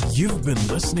 You've been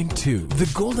listening to the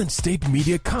Golden State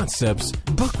Media Concepts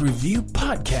Book Review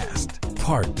Podcast,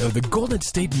 part of the Golden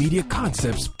State Media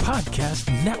Concepts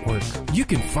Podcast Network. You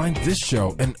can find this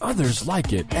show and others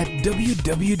like it at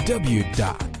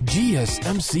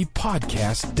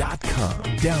www.gsmcpodcast.com.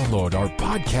 Download our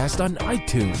podcast on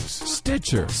iTunes,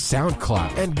 Stitcher,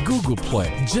 SoundCloud, and Google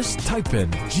Play. Just type in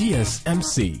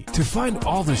GSMC to find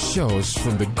all the shows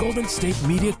from the Golden State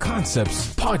Media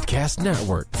Concepts Podcast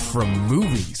Network, from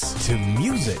movies to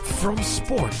music, from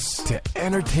sports to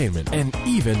entertainment, and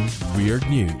even weird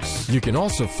news. You can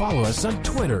also follow us on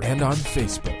Twitter and on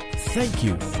Facebook. Thank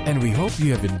you, and we hope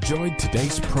you have enjoyed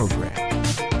today's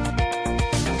program.